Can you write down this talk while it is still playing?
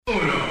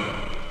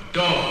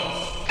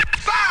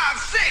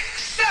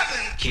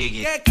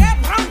reggae.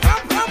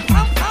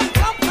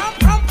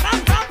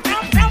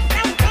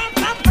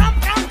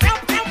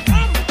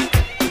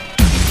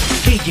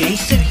 DJ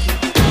Sergio.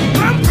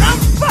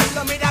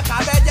 Solo mira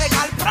cabe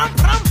llegar,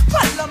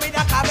 solo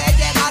mira cabe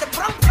llegar,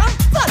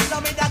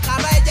 solo mira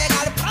cabe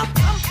llegar,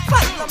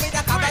 solo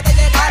mira cabe de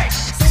llegar.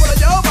 Súbelo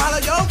yo,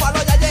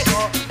 bájalo ya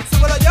llegó.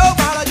 Súbelo yo,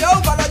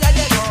 bájalo ya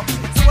llegó.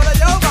 Súbelo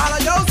yo, bájalo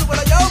yo,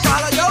 súbelo yo,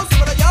 bájalo yo,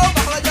 súbelo yo,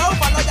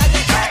 bájalo ya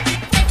llegó.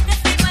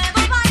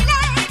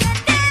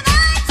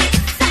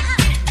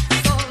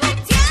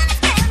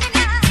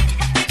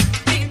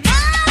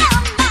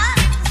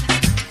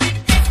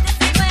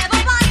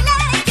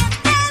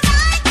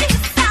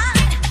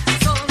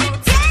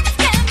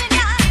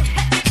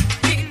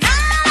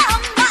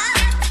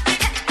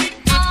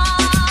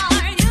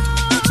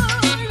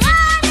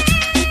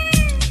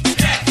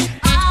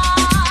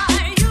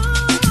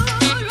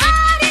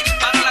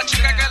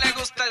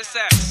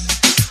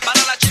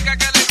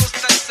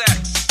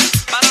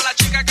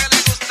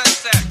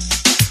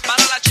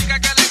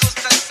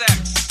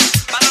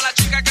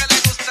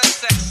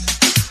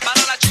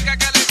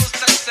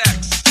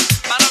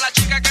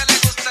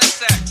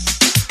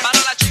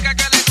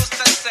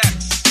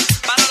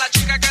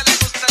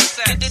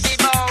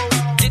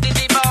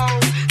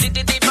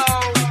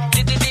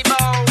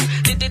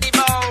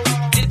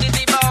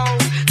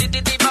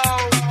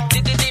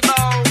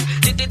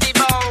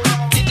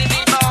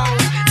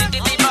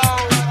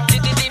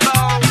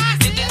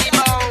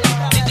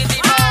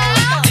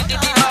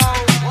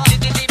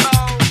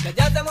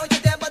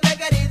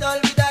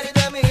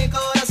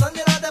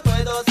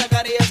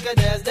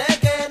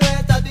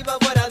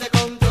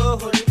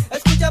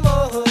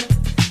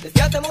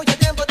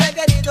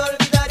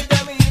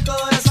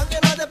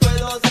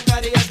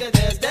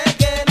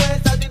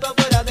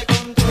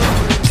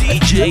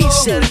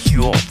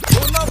 Sergio. Tú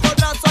no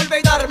podrás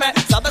olvidarme,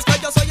 sabes que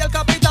yo soy el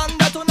capitán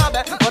de tu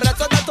nave. Por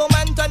eso de tu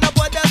mente no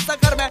puedes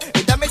sacarme,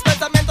 y de mis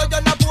pensamientos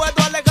yo no puedo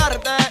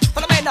alejarte.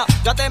 Fenomena,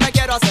 ya te me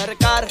quiero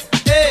acercar,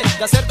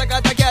 decirte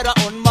que te quiero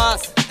aún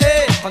más,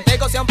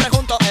 contigo siempre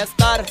junto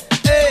estar,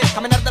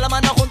 caminar de la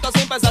mano juntos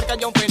sin pensar que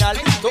hay un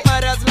final. Tú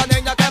eres la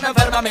niña que me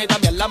enferma, a mí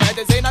también la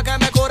medicina que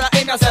me cura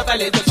y me hace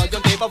feliz. Yo soy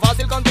un tipo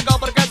fácil contigo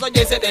porque soy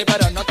ECD,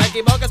 pero no te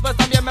equivoques pues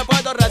también me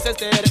puedo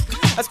resistir.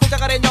 Escucha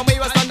cariño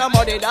mío, esto no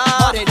morirá.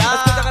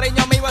 Escucha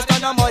cariño mío, esto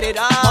no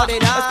morirá.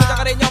 Escucha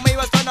cariño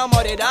mío, esto no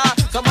morirá.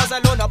 Somos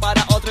el uno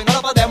para otro y no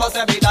lo podemos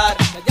evitar.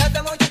 Desde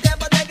hace mucho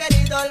tiempo te he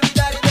querido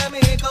olvidar y de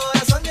mi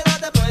corazón yo no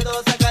te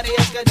puedo sacar. Y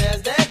es que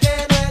desde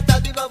que no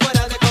estás vivo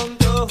fuera de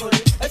control.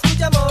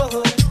 Escucha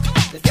amor,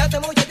 desde hace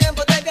mucho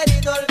tiempo te he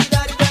querido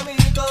olvidar y de mi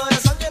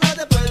corazón yo no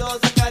te puedo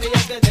sacar. Y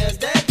es que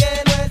desde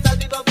que no estás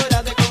vivo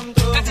fuera de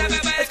control.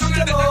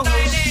 Escucha amor.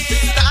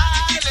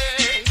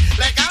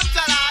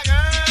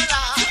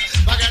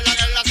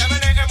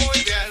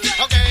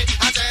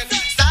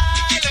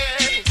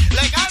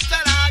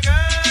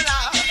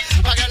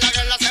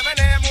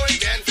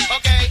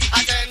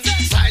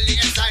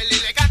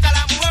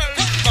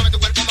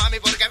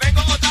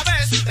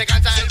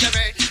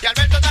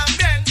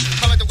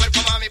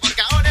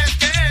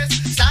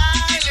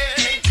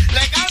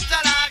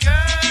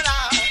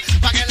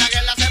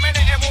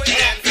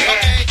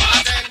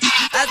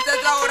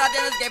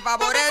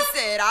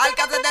 Favorecer al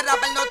que hace de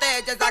rapper, no te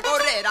eches a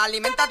correr.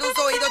 Alimenta tus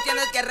oídos,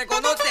 tienes que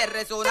reconocer.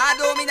 Resonar,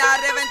 dominar,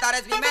 reventar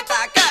es mi meta.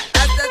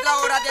 Esta es la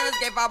hora, tienes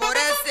que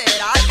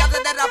favorecer al que hace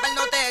de rapper,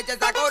 no te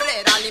eches a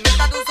correr.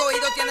 Alimenta tus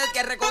oídos, tienes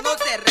que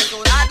reconocer.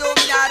 Resonar,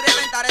 dominar,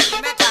 reventar es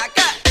mi meta.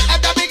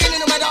 Este es bikini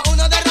número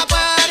uno de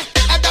rapper.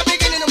 Este es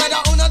bikini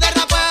número uno de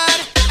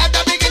rapper. Este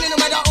es bikini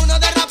número uno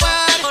de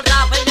rapper. Con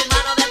rapper, mi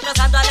hermano,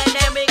 destrozando al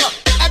enemigo.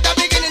 Este es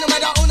bikini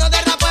número uno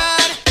de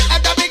rapper.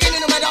 Este es bikini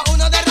número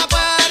uno de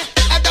rapper.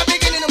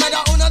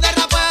 Número uno de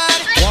rapper.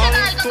 1,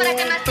 2,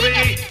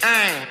 3,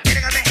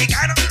 Mira que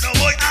mexicano, no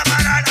voy a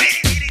parar.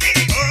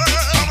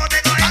 ¿Cómo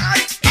te doy?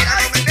 Mira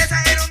cómo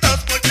empieza en un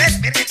 2x3.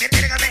 Mira que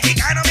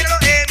mexicano, míralo,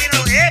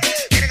 míralo,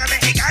 mira que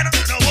mexicano,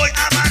 no voy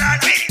a parar.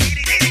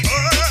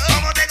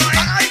 ¿Cómo te doy?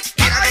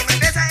 Mira cómo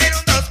empieza en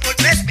un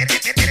 2x3. Mira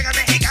que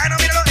mexicano,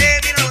 míralo,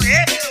 míralo,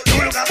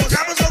 todo lo que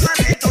abusamos con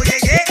acento,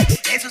 llegué.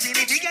 Eso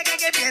significa que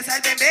empieza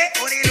el bebé.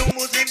 Unir un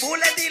muslim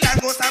bullet y las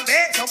gozan B.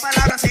 Son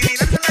palabras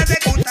similares a las de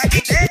Kunta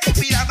Kinte.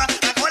 Piraba,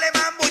 acole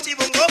mambo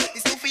chibongo. Y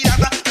su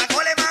piraba,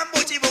 acole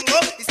mambo chibongo.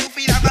 Y su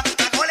piraba,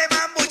 acole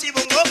mambo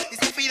chibongo. Y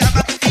su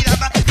piraba,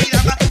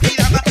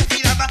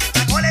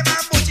 acole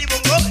mambo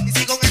chibongo. Y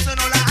si con eso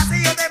no la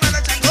hace, yo te mando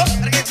chango.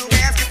 Para que tú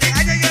veas que este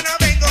año yo no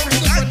vengo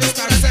jugando.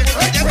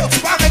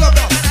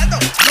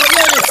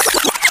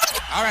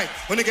 Alright,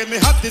 when you get me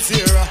hot this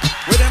year,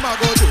 where them I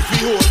go to,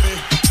 if you hold me.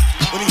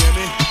 When you hear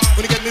me,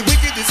 when you get me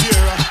wicked this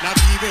year, not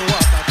even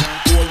water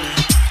can hold me.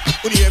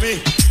 When you hear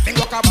me,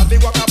 tengo a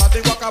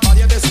acabar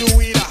ya de su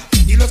vida.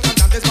 Y los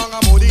cantantes van a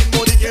morir,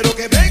 quiero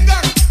que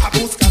vengan a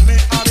buscarme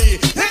a mí.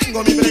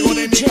 Tengo mi pregón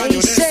en mi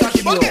cañoneta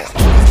aquí porque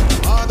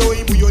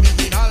y muy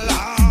original.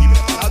 Y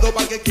preparado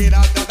para que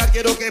quiera tratar,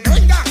 quiero que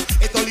vengan.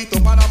 Estoy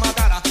listo para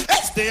matar.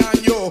 Este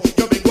año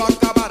yo vengo a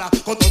acabar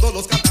con todos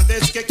los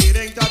cantantes que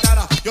quieren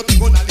tratar. Yo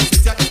tengo una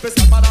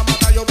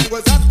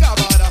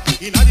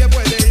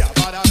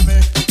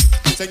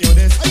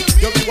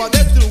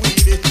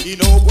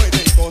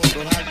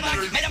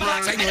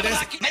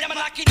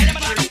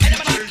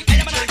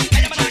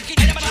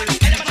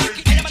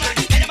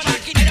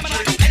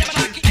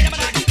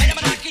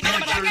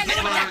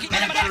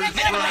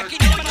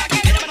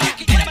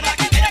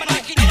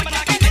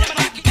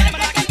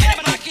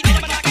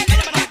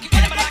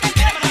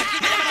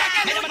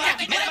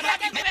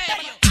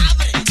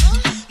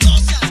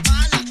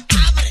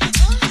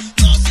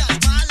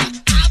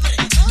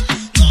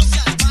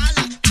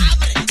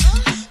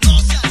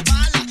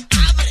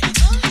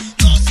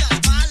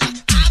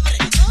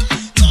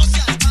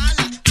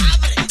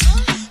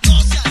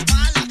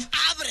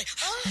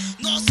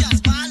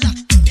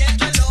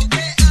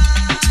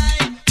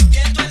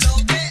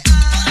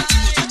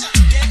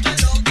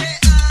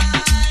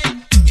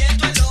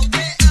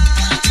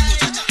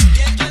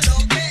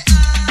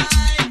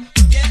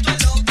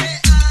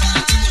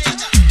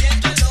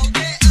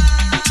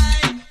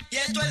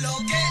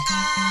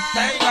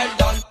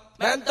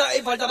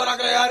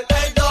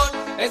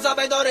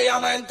sabiduría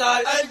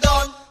mental. El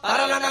don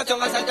para la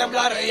nación hace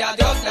temblar y a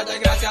Dios le doy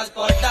gracias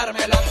por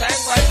dármelo.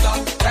 Tengo el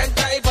don,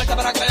 frente y fuerte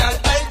para crear.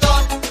 El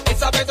don y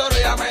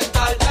sabiduría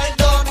mental. El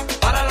don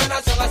para la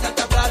nación hace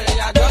temblar y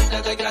a Dios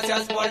le doy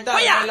gracias por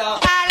dármelo.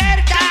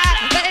 Alerta,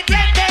 ¿me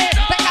entiendes?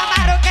 Ve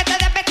camarón que te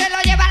despe se lo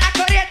lleva la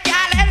corriente.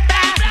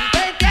 Alerta,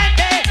 ¿me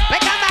entiendes? Ve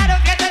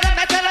camarón que te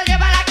despe se lo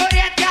lleva la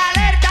corriente.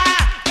 Alerta,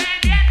 ¿me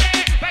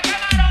entiendes? Ve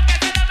camarón que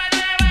te despe se lo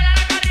lleva la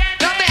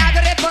corriente. No me hago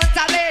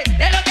responsable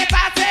de lo que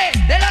pase,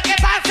 de lo que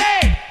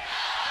pase.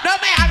 No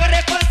me hago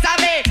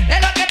responsable de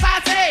lo que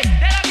pase,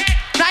 de lo que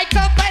no hay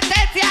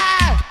competencia.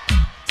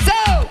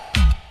 So,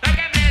 para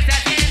que me sea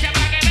ciencia,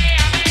 para que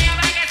vea,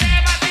 para que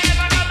sepa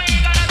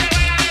conmigo, no te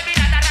voy a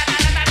olvidar.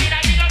 Mira,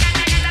 digo que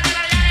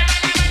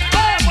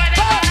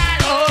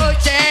oh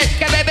shit,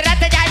 que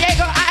beberaste ya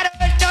llegó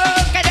Arocho,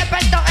 que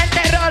despertó el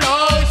terror.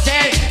 Oh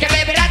shit, que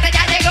beberaste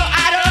ya llegó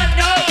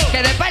Arocho,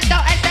 que despertó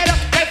el terror.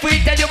 Te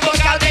fuiste de un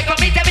bocado, te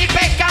comiste mi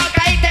pescado,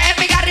 caíste en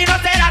mi garra y no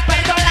serás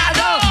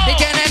perdonado. Si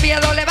tienes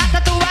miedo,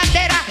 levanta tu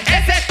bandera.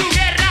 Esa es tu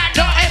guerra,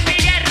 no es mi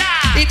guerra.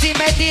 Y si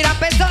me tiran,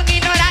 pues son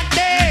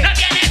ignorantes. No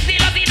tiene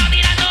estilo sino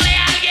tirándole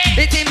a alguien.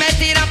 Y si me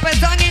tiran, pues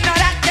son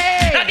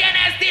ignorantes. No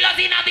tiene estilo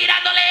sino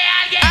tirándole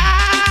a alguien.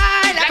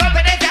 Ay, la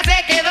competencia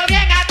se quedó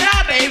bien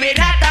atrás. Baby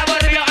Rata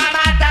volvió a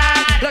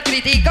matar. Los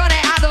criticones,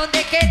 ¿a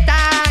dónde que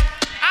están?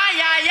 Ay,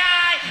 ay,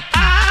 ay.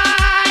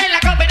 Ay, la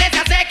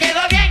competencia se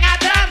quedó bien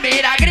atrás.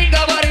 Mira,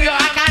 Gringo volvió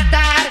a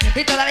cantar.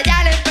 Y todas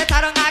ya le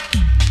empezaron a...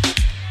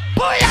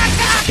 ¡Voy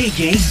acá!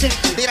 DJ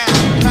Sergio. Tira,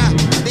 ra,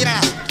 tira,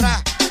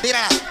 ra,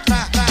 tira,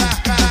 ra, ra,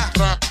 ra,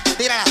 ra,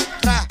 tira,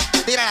 ra,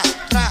 tira,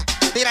 ra,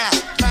 tira,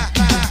 ra,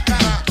 ra,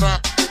 ra,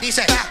 ra,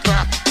 dice, ra,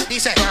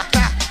 dice, ra,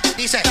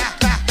 dice, ra,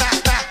 ra, ra,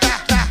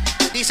 ra, ra,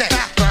 dice,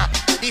 ra,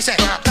 dice,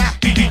 ra,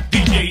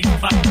 DJ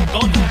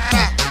Facton. ra,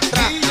 ra,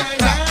 ra,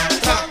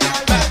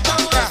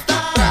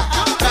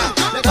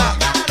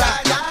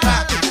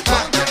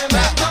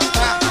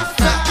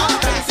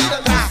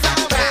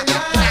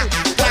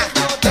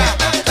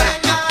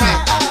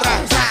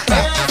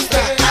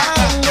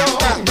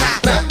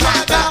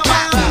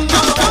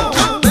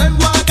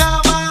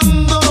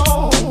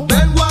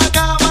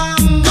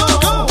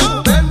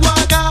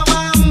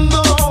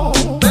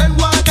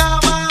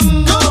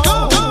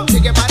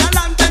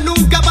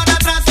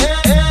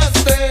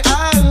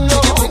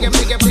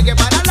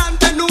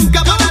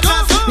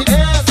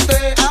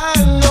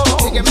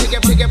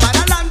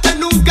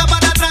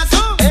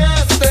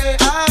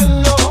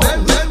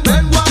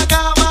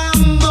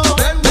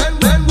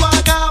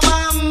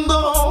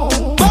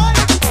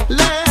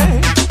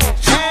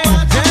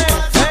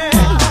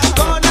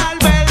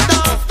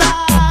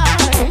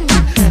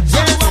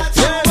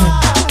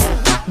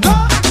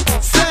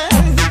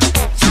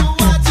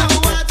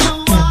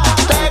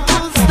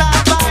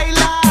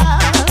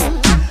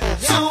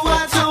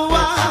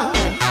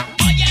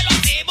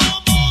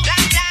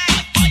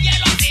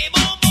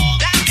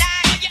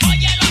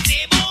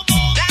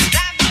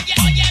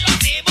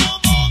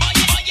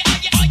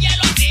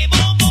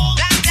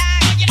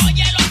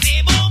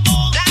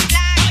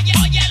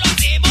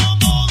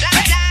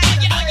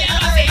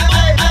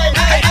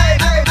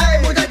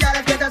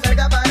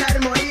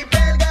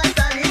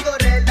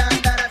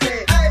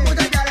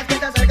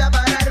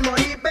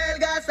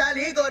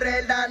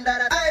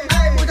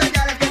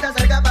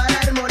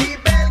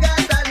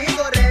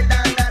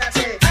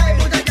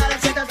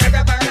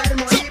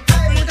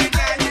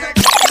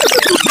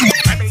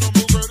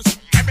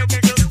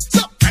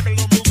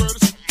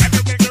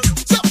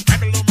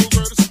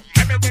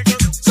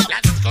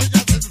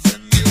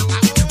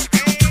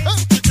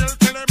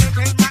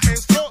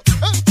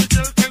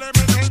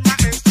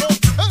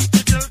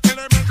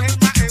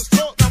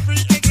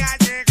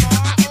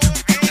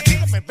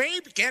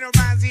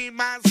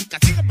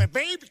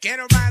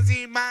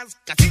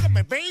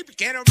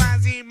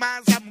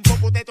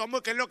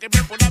 que es lo que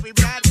me pone a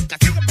vibrar.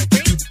 Castígame, babe,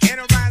 quiero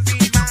más y más. Castígame, babe, quiero más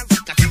y más.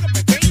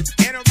 Castígame,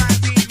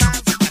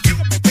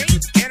 babe,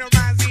 quiero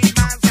más y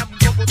más. Dame un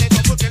poco de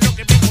todo, que es lo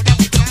que me pone a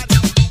vibrar.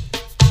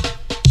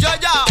 Yo,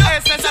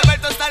 este es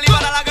Alberto Stanley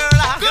para la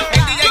girla.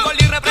 El DJ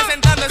Goldie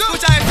representando,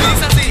 escucha esto,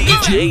 dice así.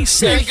 DJ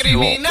Sergio.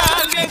 Bien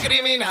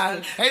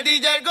criminal. El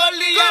DJ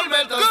Goldie y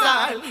Alberto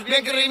Stanley.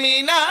 Bien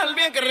criminal.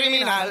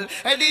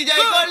 El DJ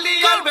Goldie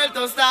y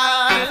Alberto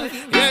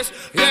Stanley.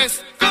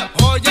 Yes.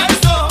 Oye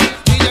eso,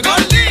 DJ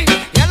Goldie.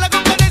 Y en la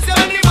competencia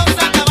venimos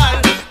a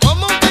acabar.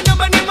 Como un cañón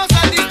venimos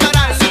a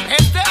disparar.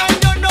 Este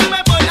año no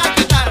me voy a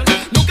quitar.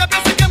 Nunca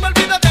pienses que me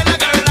olvido de la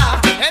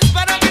girla. Es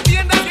para que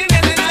entiendas quién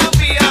es el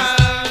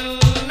champion.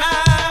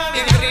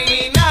 Bien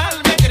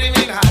criminal.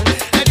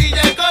 El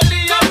DJ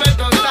Goldie y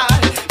Alberto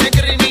Stanley. Bien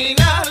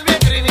criminal.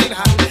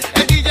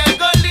 El DJ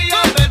Goldie y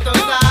Alberto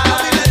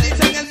Stanley. Me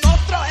dicen el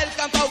monstruo, el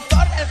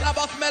cantautor, es la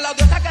voz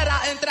melodiosa que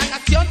entra en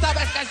acción.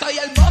 Sabes que soy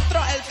el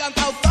monstruo, el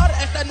cantautor,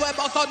 este nuevo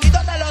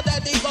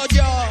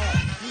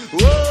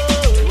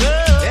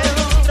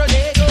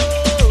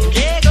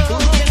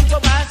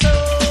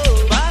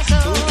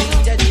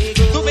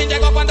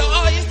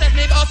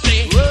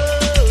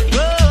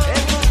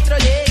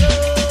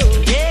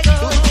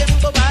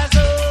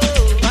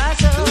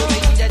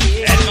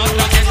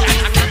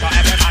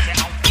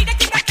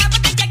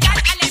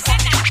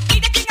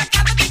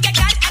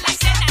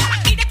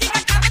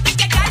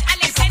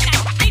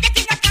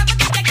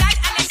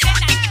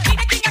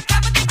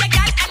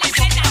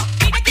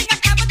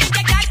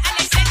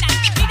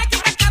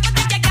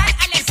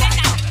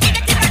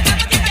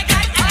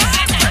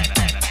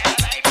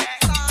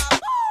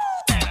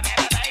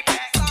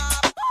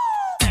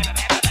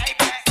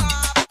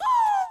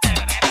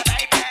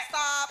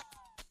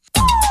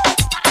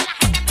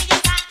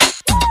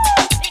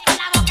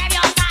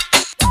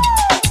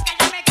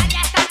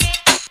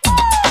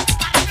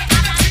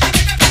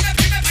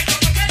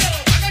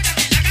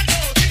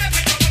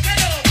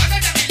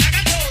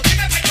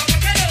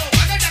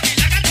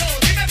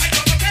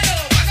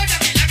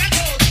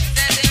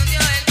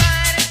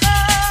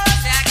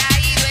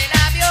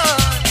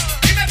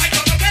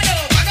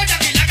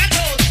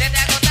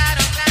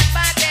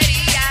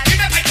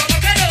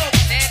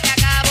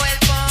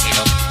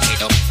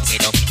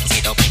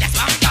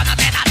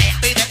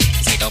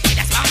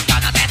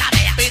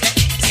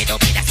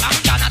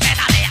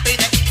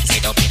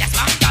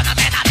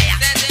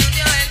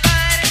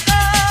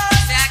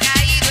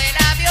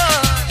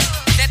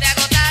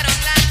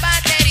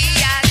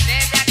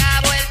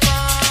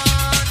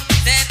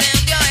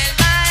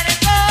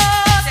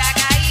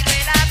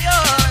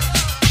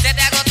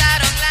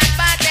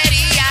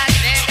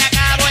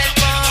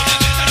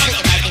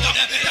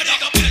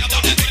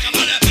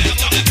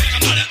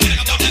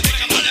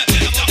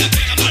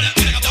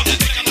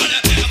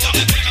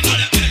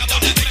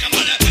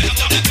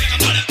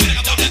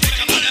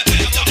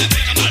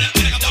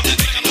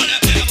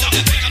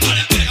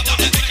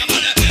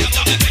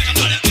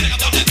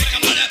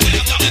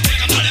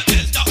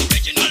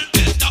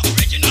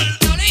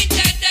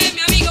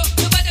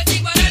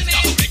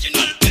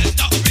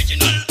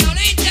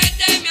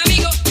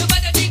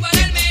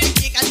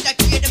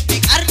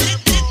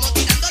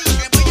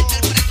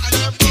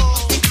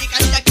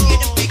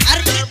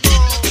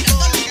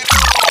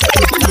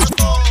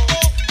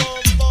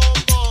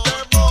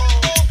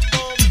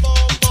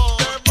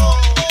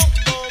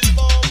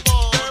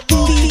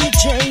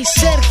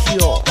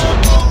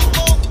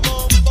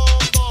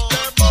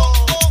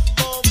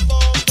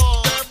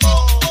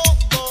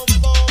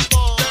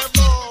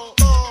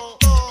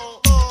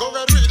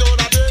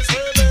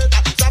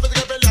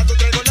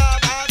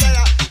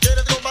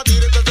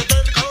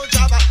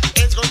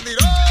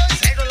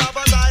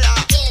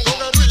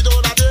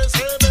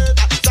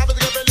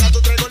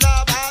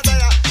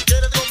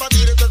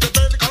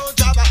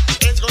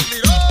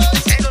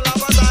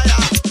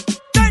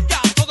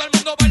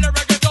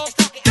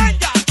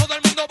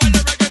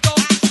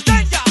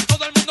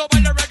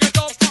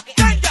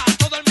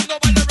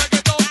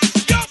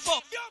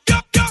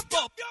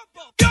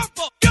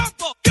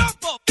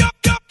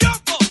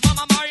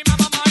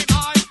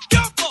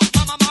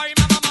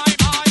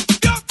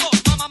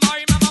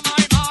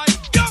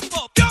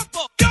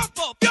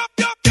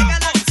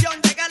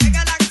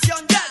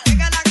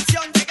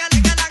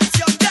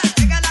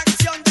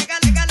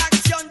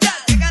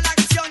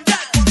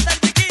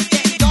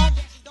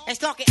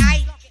es lo que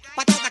hay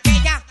pa' toda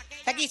aquella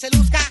que aquí se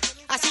luzca.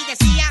 Así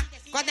decía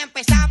cuando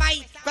empezaba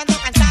y cuando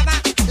cantaba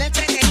le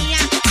entretenía.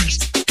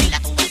 Dile a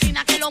tu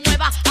vecina que lo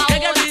mueva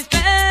ahora.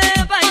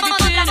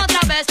 Vamos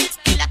otra vez.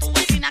 Dile a tu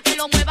vecina que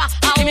lo mueva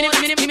ahora. Otra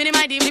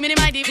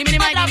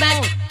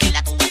vez. Dile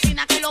a tu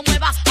vecina que lo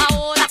mueva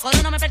ahora.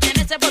 Corona me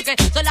pertenece porque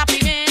soy la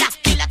primera.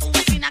 Dile a tu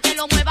vecina que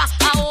lo mueva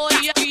ahora.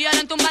 Y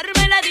quieren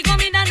tumbarme, le digo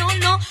mira no.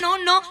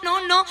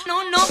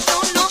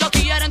 Yo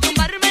quieren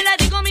tumbarme, le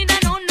digo mira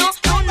no.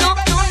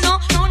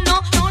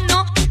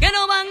 Que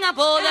no van a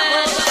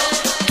poder.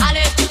 Al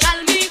escuchar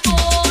mi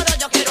coro,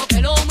 yo quiero que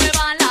lo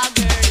mueva la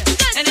girl.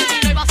 En el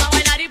vino y vas a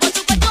bailar y por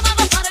supuesto vas a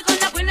gozar con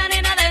la queen, la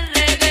nena del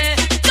reggae.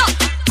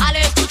 Al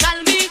escuchar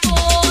mi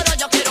coro,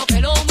 yo quiero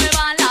que lo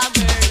mueva la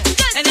girl.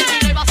 En el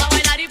vino y vas a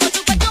bailar y por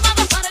supuesto vas a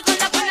gozar con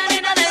la queen, la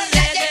nena del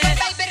reggae.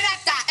 Baby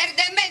rata, el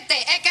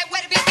demente, el que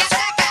vuelve y te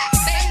ataca.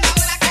 Ven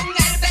ahora con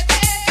el bebé, que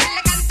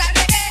le canta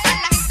reggae a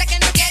la gente que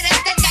no quiere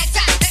entenderse.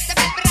 Este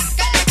baby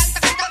rata que le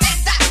canta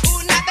densa.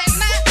 Una vez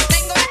más,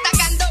 vengo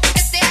atacando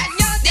este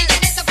año.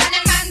 Digan eso con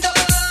el mando.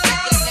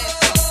 Y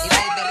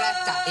baby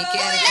rata, y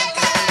quiere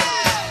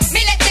cantar.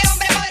 Miles de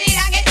hombres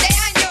morirán este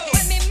año.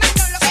 Por mis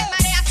manos lo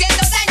quemaré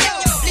haciendo daño.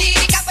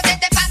 Lírica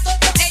potente pa'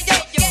 todos ellos.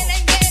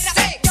 Quieren guerra,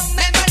 yo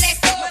me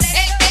molesto.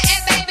 Este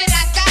es baby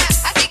rata,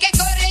 así que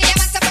corre y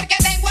avanza porque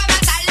vengo a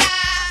matarla.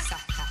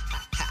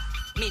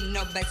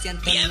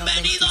 1997.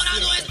 Bienvenido a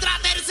nuestra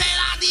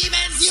tercera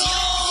dimensión.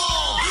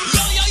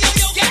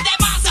 ¿Qué te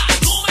pasa?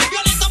 Tú más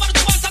violento por tu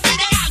fuerza a ti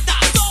te canta.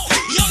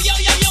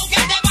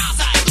 ¿Qué te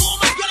pasa? Tú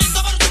más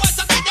violento por tu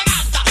fuerza a ti te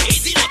canta. Y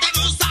si no te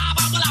gusta,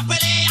 vamos a la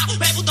pelea.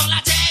 Me gustó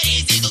la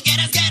cherry. Si tú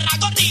quieres guerra,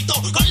 gordito.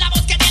 Con la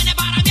voz que tiene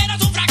para mí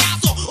eres un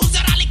fracaso. Un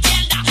cero a la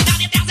izquierda,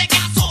 nadie te hace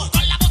caso.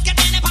 Con la voz que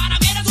tiene para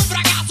mí eres un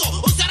fracaso.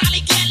 Un cero a la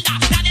izquierda,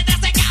 nadie te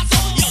hace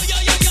caso.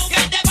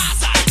 ¿Qué te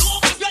pasa? Tú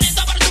más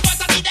violento por tu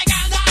fuerza a ti te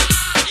canta.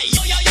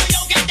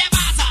 ¿Qué te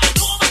pasa?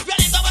 Tú más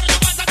violento por tu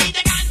fuerza a ti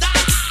te canta.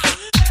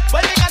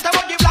 When me canta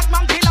Boogie Black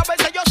Man, killer,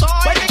 veces yo soy.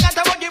 When me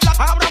canta Boogie Black,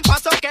 abra un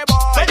paso que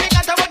voy. When me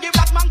canta Boogie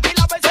Black Man,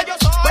 killer, veces yo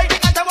soy. When me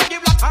canta Boogie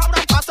Black, abra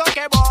un paso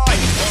que voy.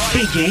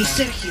 DJ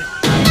Sergio.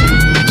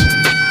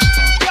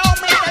 Yo,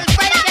 Mr.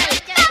 Faker,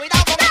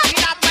 cuidado con el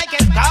Killer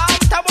Maker.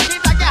 Canta Boogie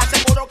Black, que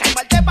aseguro que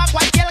muerte pa'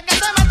 cualquier que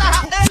se meta.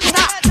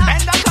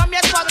 Venga con mi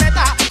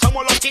escuadreta,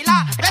 somos los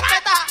Killer,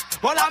 respeta,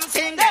 volan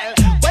single.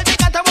 When me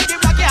canta Boogie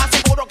Black, que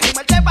aseguro que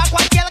muerte pa'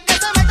 cualquier que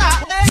se meta.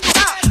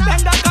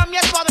 Venga con mi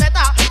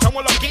escuadreta,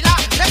 somos los Killer,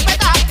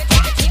 respeta.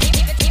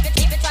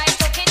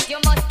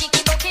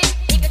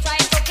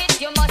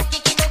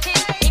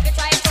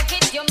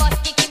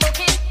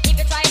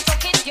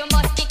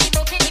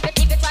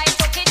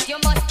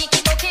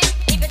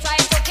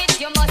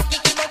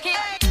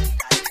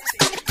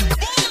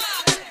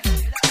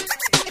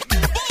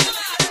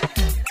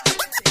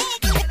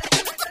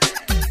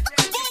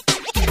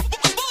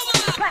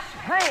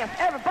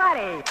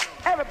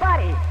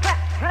 Everybody, clap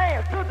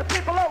hands to the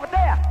people over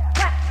there.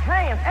 Clap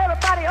hands,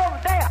 everybody over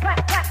there.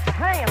 Clap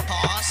hands.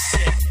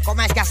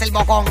 ¿Cómo es que hace el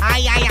bocón?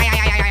 Ay, ay, ay, ay,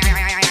 ay, ay, ay, ay,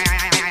 ay, ay,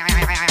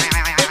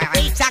 ay,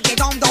 pizza que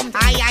dom dom.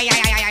 Ay, ay,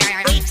 ay, ay, ay, ay,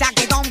 pizza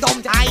que dom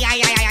dom. Ay,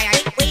 ay, ay, ay,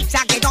 ay, pizza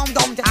que dom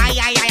dom. Ay,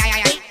 ay, ay,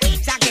 ay, ay,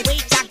 pizza que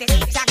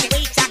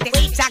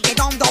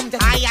dom dom.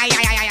 Ay, ay,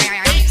 ay, ay, ay,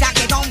 pizza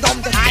que dom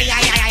dom. Ay, ay,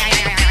 ay, ay, ay,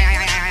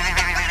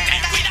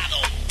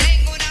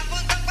 tengo una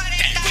punto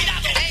 40.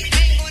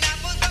 Tengo una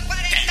punto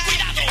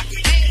 40.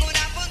 Tengo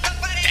una punto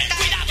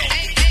 40.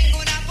 Tengo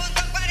una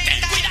punto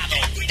 40.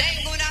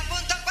 Tengo una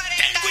punto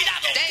 40.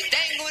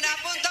 Tengo una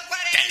punto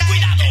 40.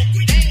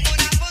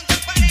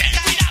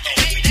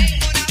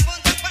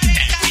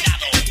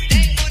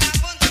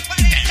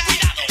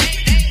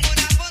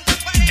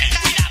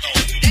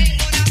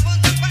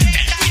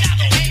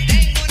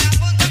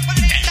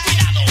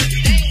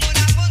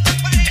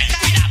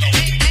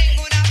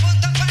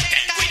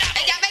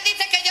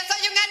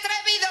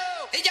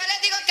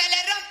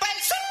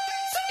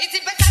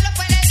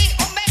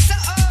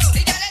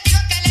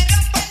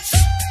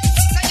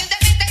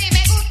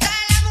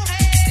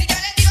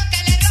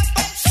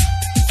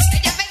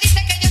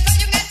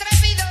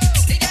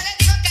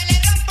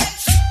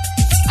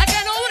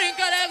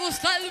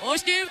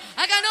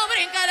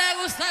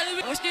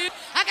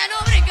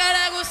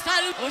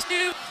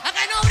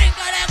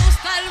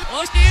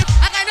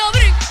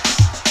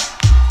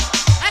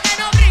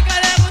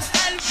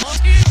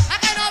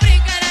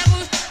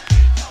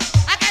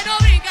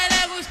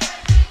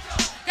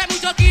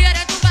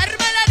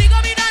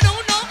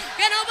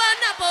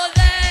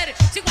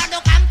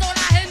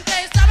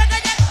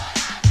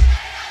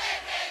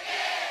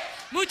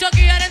 Muchos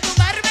quieren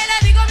tumbarme,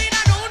 le digo, mira,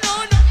 no, no,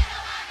 no.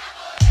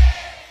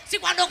 Si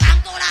cuando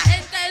canto la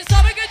gente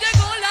sabe que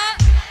llegó la...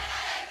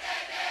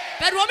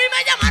 Pero a mí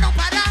me llamaron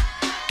para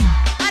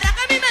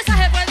que mi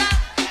mensaje pueda.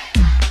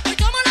 Hoy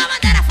tomo la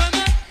bandera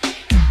firme.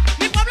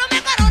 Mi pueblo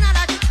me corona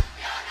la...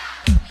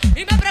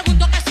 Y me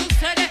pregunto qué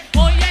sucede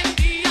hoy en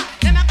día.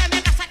 Tema que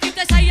me casa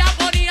tristeza y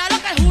agonía.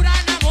 Lo que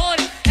juran amor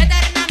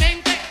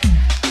eternamente.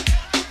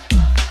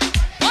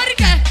 ¿Por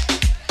qué?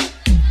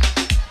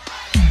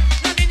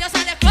 Los niños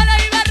salen de escuela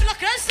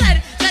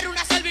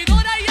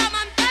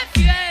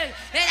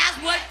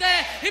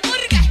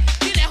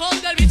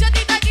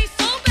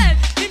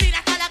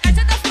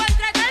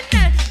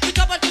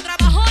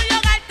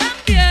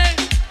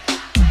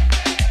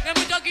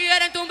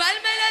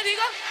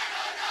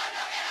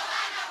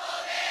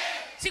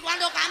Si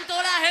cuando canto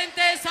la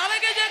gente sabe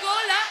que llegó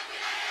la...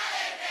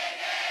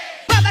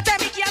 Mándate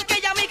Miquial que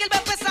ya Miguel va a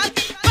empezar.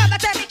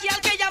 Mándate Miquial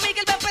que ya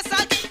Miguel va a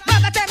empezar.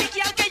 Mándate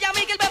Miquial que ya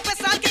Miguel va a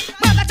empezar.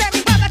 Mándate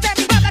Miquial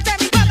que ya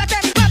Miguel va a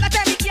empezar.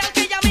 Mándate Miquial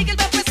que ya Miguel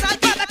va a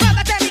empezar.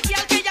 Mándate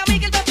Miquial que ya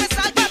Miguel va a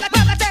empezar. Que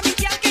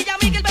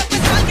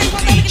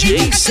cuando Miguel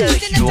toca tú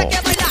tienes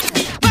que bailar.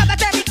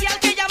 Mándate Miquial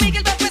que ya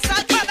Miguel va a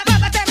empezar.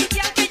 Mándate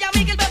Miquial que ya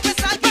Miguel va a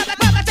empezar.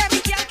 Mándate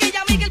Miquial que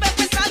ya Miguel va a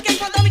empezar. Que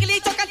cuando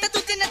Miguelito cante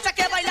tú tienes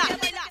que bailar.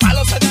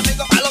 Palos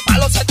enemigos,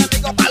 palos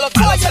enemigos, palos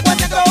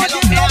enemigos que lo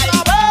que hay.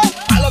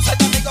 Palos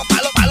enemigos,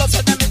 palos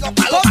enemigos,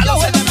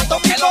 palos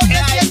enemigos que lo que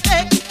hay.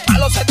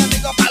 Palos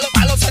enemigos, palos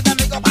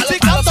enemigos, palos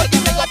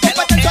enemigos que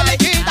lo que hay.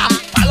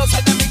 Palos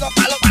enemigos,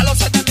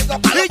 palos enemigos,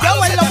 Y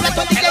yo en los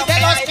platos DJ de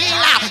los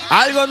Kila.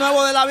 Algo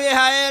nuevo de la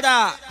vieja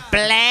era.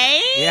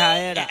 Play. Vieja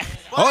era.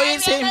 Oye,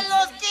 sí.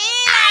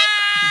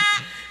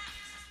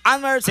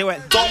 And Mercy,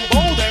 well.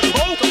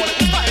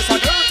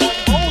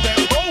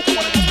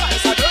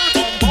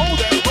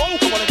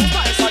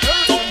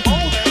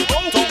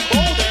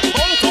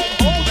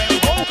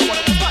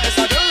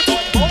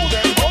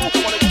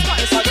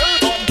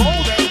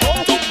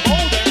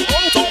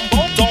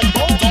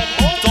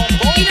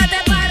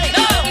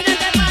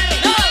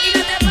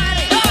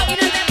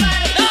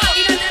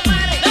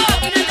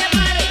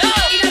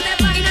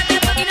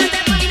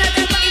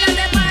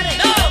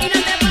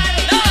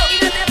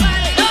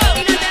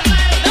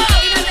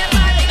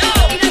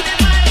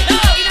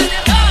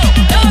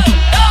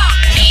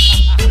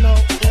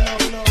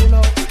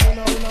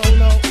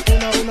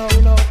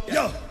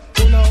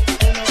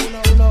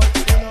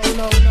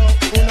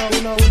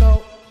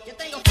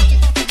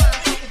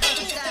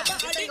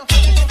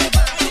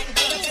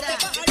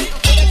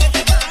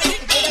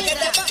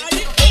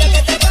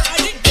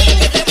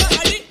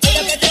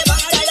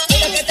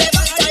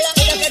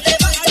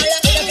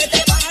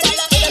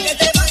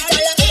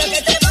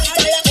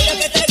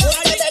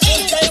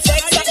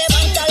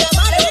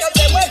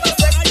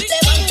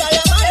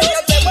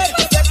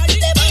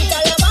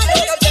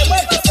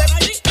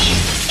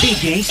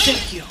 DJ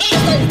Set